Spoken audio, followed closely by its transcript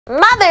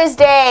Mother's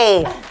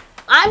Day!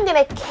 I'm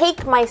gonna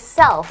cake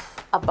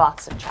myself a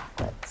box of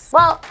chocolates.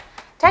 Well,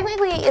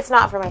 technically it's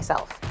not for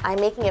myself. I'm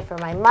making it for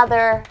my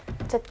mother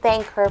to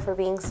thank her for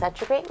being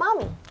such a great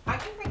mommy.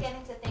 Aren't you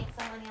forgetting to thank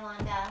someone,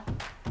 Yolanda?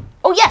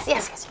 Oh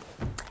yes.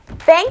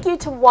 Thank you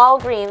to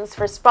Walgreens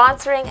for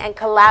sponsoring and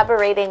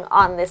collaborating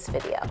on this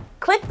video.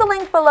 Click the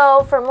link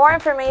below for more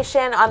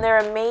information on their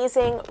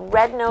amazing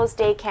Red Nose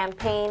Day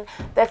campaign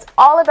that's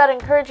all about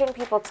encouraging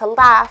people to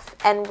laugh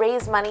and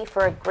raise money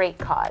for a great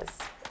cause.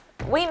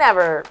 We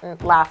never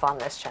laugh on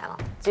this channel,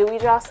 do we,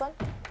 Jocelyn?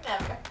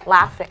 Never.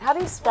 Laughing. How do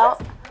you spell?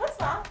 What's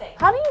laughing?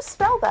 How do you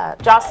spell that?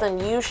 Jocelyn,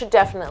 you should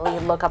definitely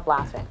look up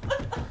laughing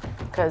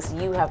because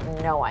you have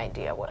no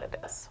idea what it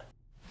is.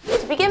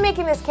 To begin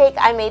making this cake,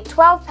 I made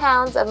 12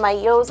 pounds of my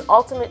Yo's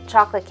Ultimate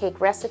Chocolate Cake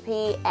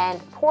recipe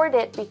and poured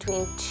it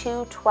between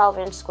two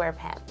 12-inch square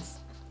pans.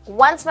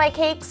 Once my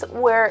cakes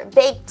were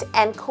baked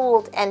and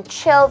cooled and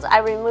chilled, I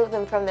removed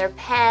them from their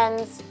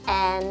pans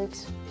and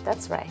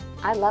that's right,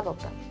 I leveled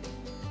them.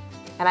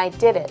 And I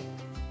did it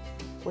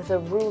with a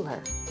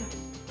ruler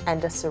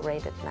and a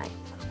serrated knife.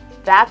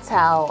 That's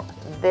how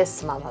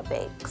this mama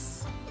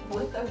bakes.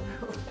 With a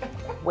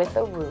ruler. With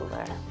a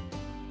ruler.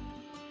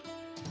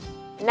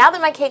 Now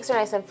that my cakes are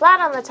nice and flat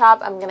on the top,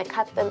 I'm gonna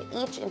cut them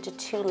each into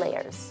 2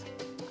 layers.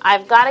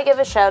 I've gotta give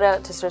a shout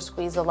out to Sir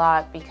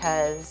Squeeze-A-Lot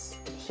because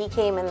he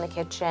came in the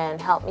kitchen,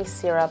 helped me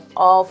syrup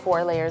all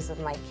 4 layers of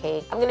my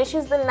cake. I'm gonna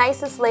choose the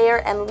nicest layer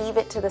and leave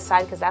it to the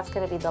side because that's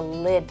gonna be the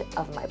lid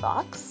of my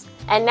box.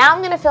 And now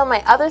I'm gonna fill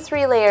my other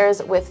 3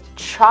 layers with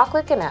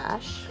chocolate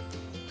ganache.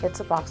 It's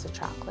a box of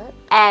chocolate.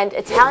 And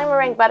Italian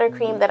meringue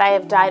buttercream that I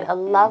have dyed a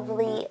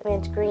lovely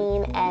mint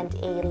green and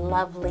a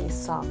lovely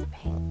soft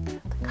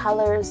pink. The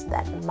colors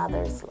that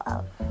mothers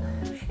love.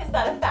 Is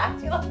that a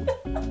fact,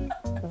 Yolanda?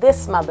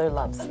 This mother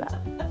loves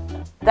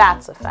them.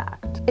 That's a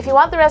fact. If you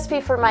want the recipe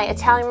for my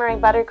Italian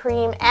meringue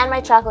buttercream and my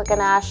chocolate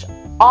ganache,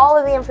 all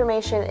of the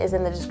information is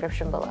in the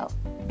description below.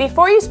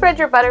 Before you spread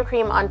your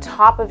buttercream on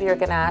top of your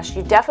ganache,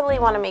 you definitely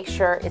want to make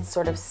sure it's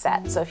sort of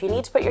set. So if you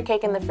need to put your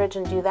cake in the fridge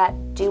and do that,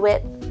 do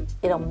it.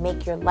 It'll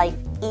make your life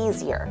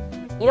easier.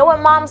 You know what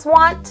moms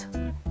want?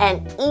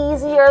 An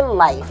easier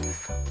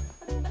life.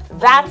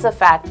 That's a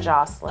fact,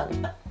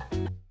 Jocelyn.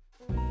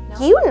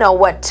 You know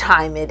what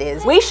time it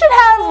is. We should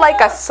have like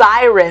a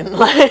siren.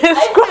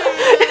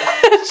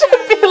 It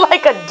should be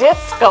like a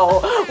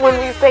disco when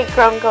we say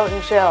crumb coat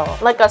and chill.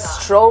 Like a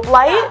strobe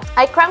light.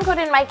 I crumb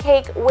coated my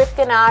cake with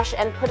ganache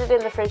and put it in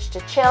the fridge to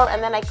chill,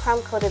 and then I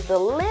crumb coated the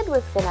lid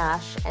with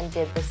ganache and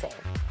did the same.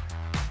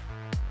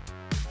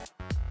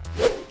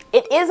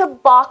 It is a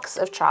box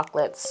of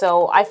chocolates,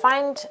 so I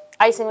find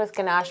icing with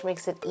ganache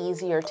makes it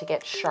easier to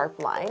get sharp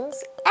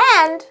lines,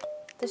 and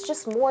there's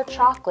just more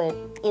chocolate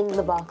in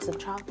the box of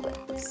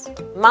chocolates.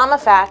 Mama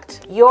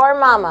fact, your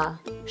mama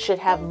should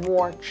have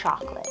more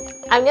chocolate.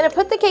 I'm gonna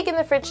put the cake in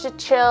the fridge to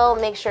chill,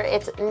 make sure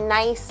it's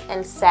nice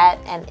and set,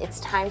 and it's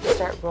time to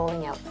start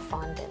rolling out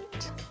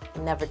fondant.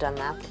 Never done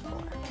that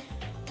before.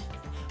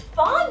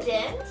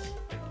 Fondant?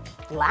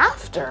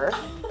 Laughter?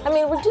 I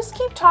mean, we just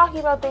keep talking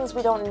about things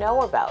we don't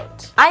know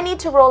about. I need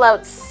to roll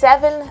out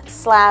 7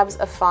 slabs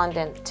of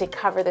fondant to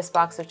cover this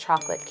box of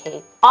chocolate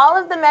cake. All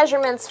of the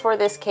measurements for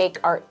this cake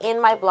are in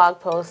my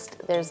blog post.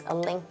 There's a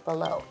link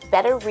below.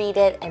 Better read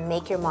it and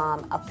make your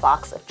mom a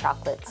box of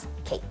chocolates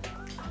cake.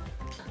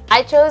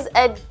 I chose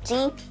a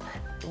deep,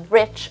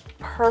 rich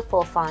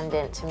purple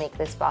fondant to make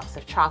this box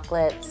of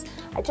chocolates.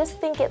 I just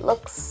think it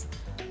looks,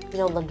 you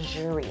know,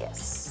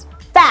 luxurious.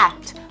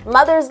 Fact,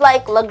 mothers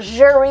like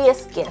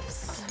luxurious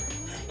gifts.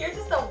 You're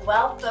just a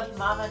wealth of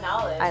mama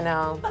knowledge. I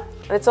know.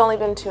 It's only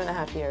been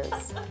 2.5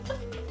 years.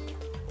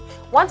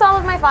 Once all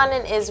of my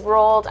fondant is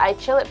rolled, I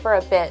chill it for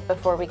a bit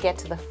before we get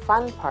to the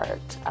fun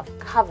part of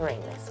covering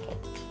this cake.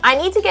 I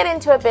need to get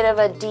into a bit of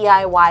a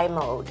DIY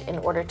mode in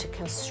order to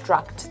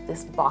construct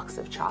this box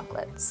of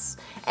chocolates.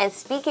 And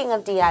speaking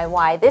of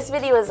DIY, this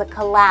video is a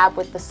collab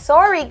with the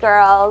Sorry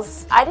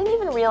Girls. I didn't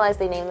even realize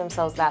they named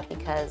themselves that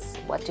because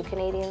what do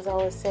Canadians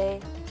always say?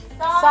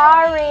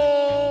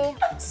 Sorry.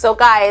 So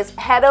guys,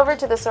 head over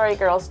to the Sorry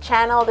Girls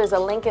channel. There's a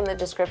link in the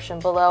description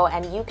below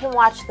and you can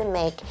watch them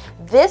make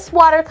this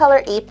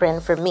watercolor apron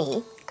for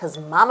me, because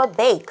mama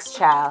bakes,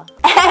 child.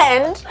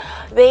 And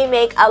they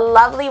make a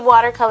lovely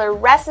watercolor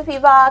recipe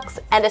box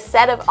and a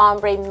set of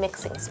ombre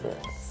mixing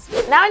spoons.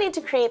 Now I need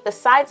to create the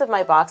sides of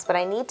my box, but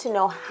I need to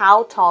know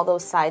how tall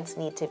those sides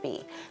need to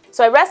be.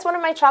 So I rest one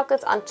of my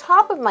chocolates on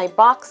top of my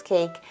box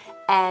cake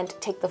and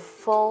take the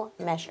full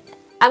measurement.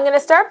 I'm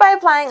gonna start by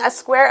applying a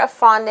square of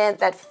fondant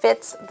that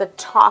fits the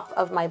top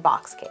of my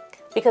box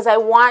cake because I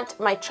want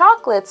my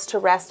chocolates to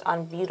rest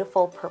on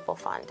beautiful purple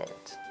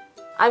fondant.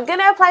 I'm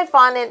gonna apply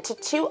fondant to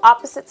 2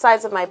 opposite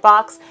sides of my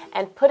box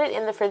and put it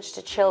in the fridge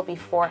to chill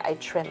before I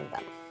trim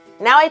them.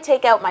 Now I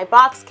take out my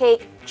box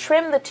cake,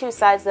 trim the 2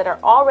 sides that are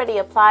already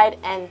applied,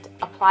 and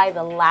apply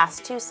the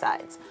last 2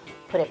 sides.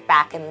 Put it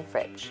back in the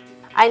fridge.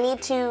 I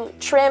need to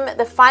trim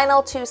the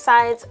final 2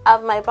 sides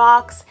of my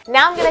box.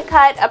 Now I'm gonna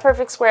cut a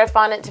perfect square of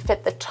fondant to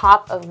fit the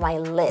top of my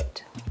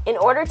lid. In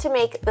order to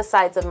make the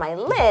sides of my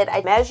lid,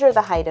 I measure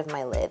the height of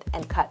my lid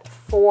and cut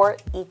 4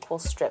 equal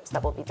strips.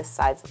 That will be the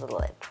sides of the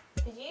lid.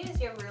 Did you use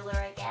your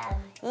ruler again?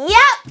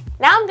 Yep!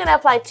 Now I'm gonna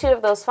apply 2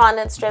 of those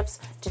fondant strips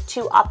to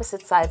 2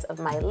 opposite sides of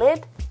my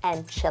lid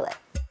and chill it.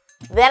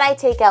 Then I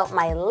take out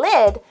my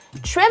lid,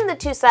 trim the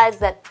 2 sides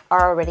that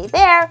are already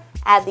there,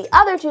 add the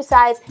other 2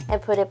 sides,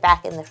 and put it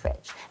back in the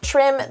fridge.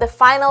 Trim the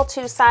final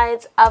 2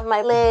 sides of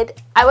my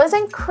lid. I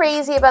wasn't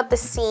crazy about the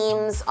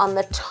seams on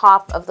the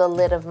top of the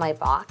lid of my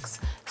box,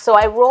 so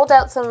I rolled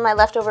out some of my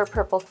leftover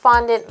purple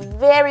fondant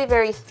very,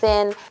 very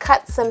thin,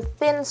 cut some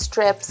thin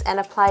strips, and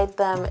applied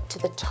them to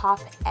the top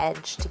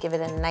edge to give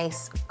it a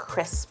nice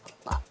crisp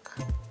look.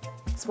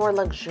 It's more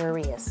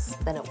luxurious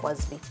than it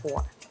was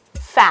before.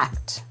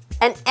 Fact: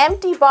 an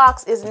empty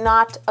box is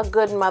not a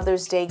good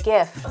Mother's Day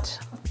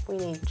gift. We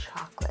need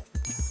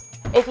chocolates.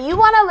 If you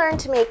want to learn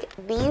to make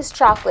these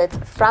chocolates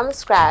from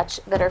scratch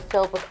that are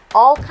filled with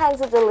all kinds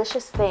of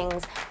delicious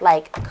things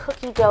like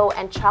cookie dough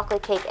and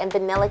chocolate cake and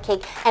vanilla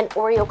cake and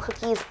Oreo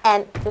cookies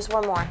and there's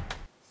one more.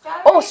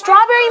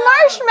 Strawberry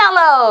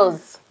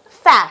marshmallows!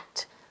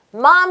 Fact: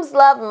 moms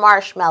love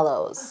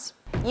marshmallows.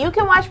 You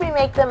can watch me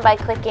make them by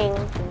clicking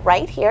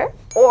right here,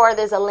 or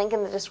there's a link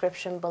in the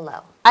description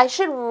below. I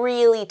should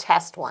really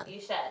test one.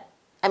 You should.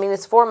 I mean,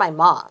 it's for my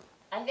mom.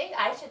 I think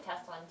I should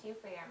test one too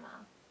for your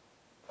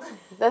mom.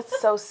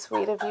 That's so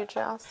sweet of you,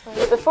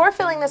 Jocelyn. Before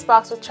filling this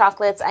box with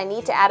chocolates, I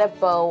need to add a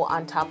bow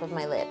on top of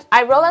my lid.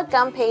 I roll out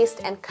gum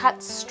paste and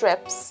cut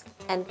strips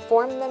and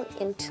form them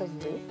into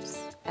loops.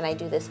 And I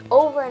do this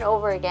over and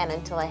over again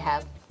until I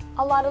have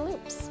a lot of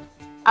loops.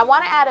 I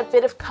want to add a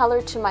bit of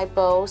color to my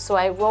bow, so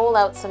I roll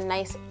out some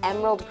nice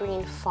emerald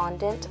green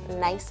fondant,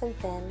 nice and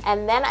thin,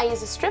 and then I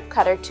use a strip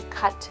cutter to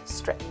cut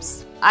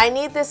strips. I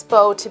need this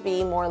bow to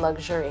be more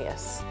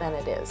luxurious than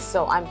it is,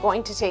 so I'm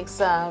going to take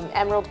some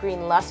emerald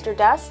green luster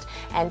dust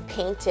and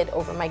paint it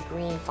over my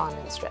green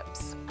fondant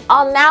strips.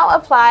 I'll now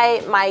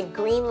apply my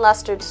green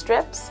lustered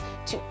strips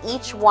to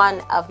each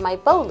one of my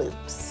bow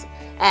loops.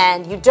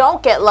 And you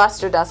don't get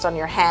luster dust on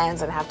your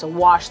hands and have to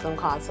wash them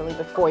constantly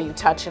before you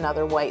touch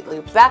another white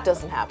loop. That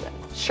doesn't happen.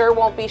 Sure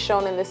won't be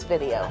shown in this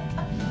video.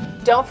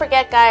 Don't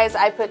forget, guys,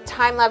 I put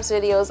time-lapse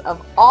videos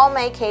of all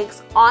my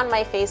cakes on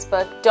my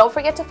Facebook. Don't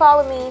forget to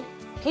follow me.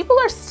 People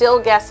are still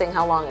guessing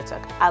how long it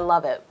took. I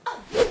love it.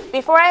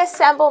 Before I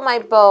assemble my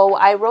bow,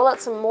 I roll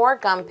out some more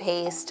gum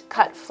paste,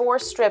 cut 4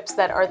 strips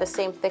that are the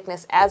same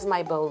thickness as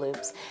my bow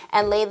loops,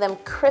 and lay them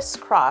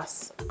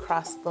crisscross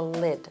across the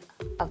lid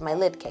of my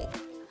lid cake.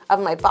 Of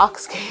my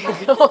box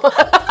cake.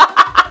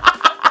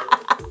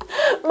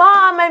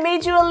 Mom, I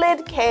made you a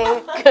lid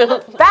cake.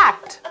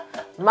 Fact: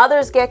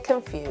 mothers get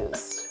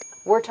confused.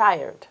 We're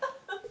tired.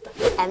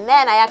 And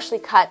then I actually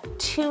cut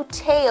 2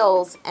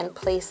 tails and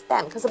placed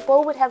them, because a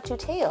bow would have 2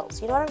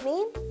 tails, you know what I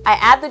mean? I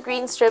add the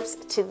green strips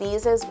to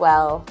these as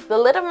well. The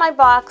lid of my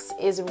box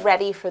is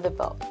ready for the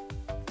bow.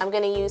 I'm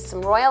going to use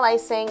some royal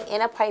icing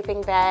in a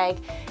piping bag,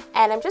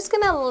 and I'm just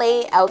going to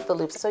lay out the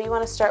loops. So you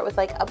want to start with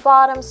like a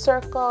bottom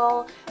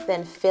circle,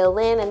 then fill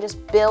in and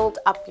just build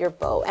up your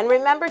bow. And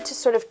remember to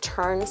sort of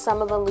turn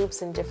some of the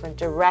loops in different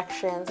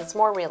directions. It's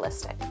more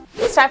realistic.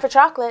 It's time for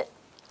chocolate.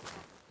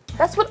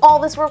 That's what all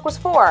this work was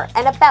for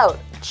and about,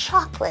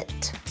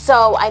 chocolate.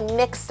 So I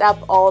mixed up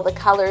all the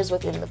colors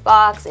within the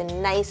box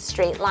in nice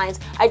straight lines.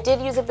 I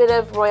did use a bit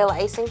of royal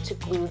icing to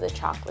glue the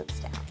chocolates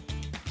down,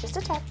 just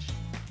a touch.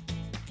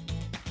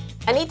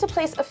 I need to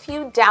place a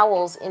few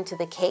dowels into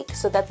the cake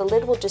so that the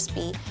lid will just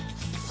be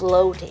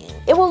floating.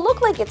 It will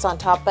look like it's on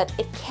top, but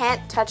it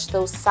can't touch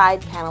those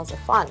side panels of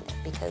fondant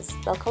because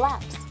they'll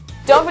collapse.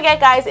 Don't forget,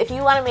 guys, if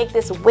you want to make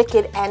this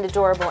wicked and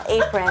adorable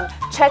apron,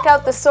 check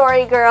out the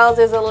Sorry Girls.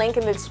 There's a link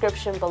in the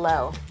description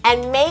below.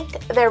 And make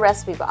their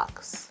recipe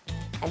box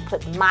and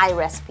put my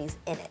recipes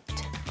in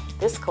it.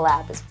 This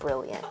collab is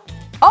brilliant.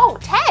 Oh,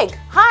 tag!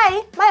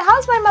 Hi!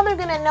 How's my mother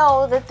gonna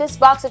know that this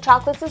box of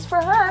chocolates is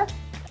for her?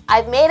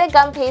 I've made a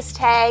gum paste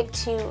tag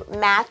to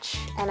match,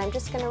 and I'm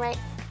just gonna write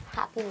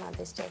Happy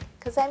Mother's Day,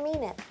 because I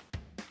mean it.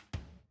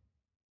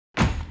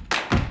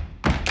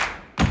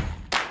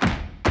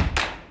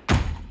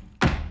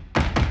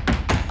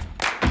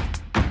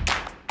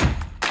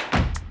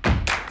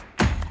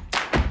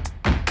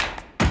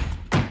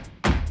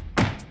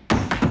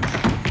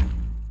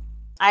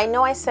 I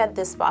know I said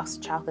this box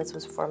of chocolates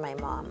was for my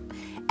mom,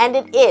 and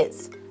it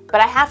is,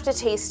 but I have to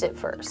taste it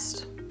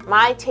first.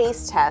 My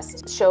taste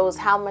test shows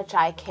how much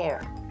I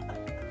care.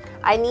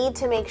 I need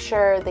to make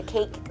sure the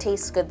cake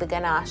tastes good, the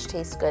ganache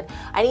tastes good.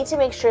 I need to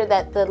make sure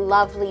that the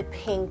lovely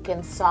pink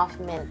and soft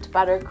mint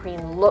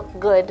buttercream look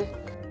good.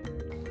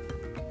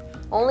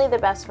 Only the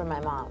best for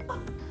my mom.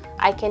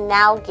 I can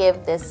now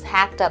give this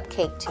hacked up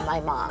cake to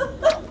my mom.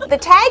 The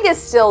tag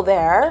is still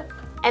there.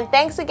 And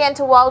thanks again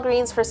to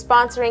Walgreens for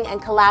sponsoring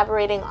and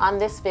collaborating on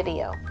this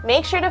video.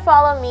 Make sure to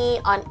follow me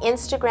on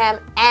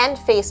Instagram and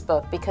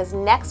Facebook because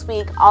next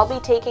week I'll be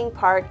taking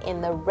part in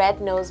the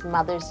Red Nose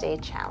Mother's Day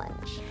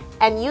Challenge.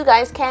 And you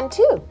guys can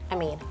too. I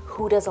mean,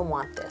 who doesn't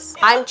want this?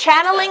 I'm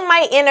channeling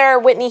my inner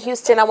Whitney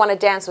Houston, I want to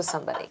dance with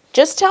somebody.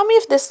 Just tell me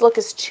if this look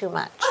is too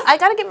much. I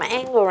gotta get my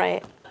angle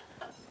right.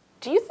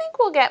 Do you think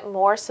we'll get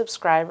more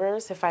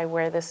subscribers if I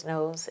wear this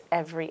nose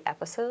every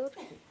episode?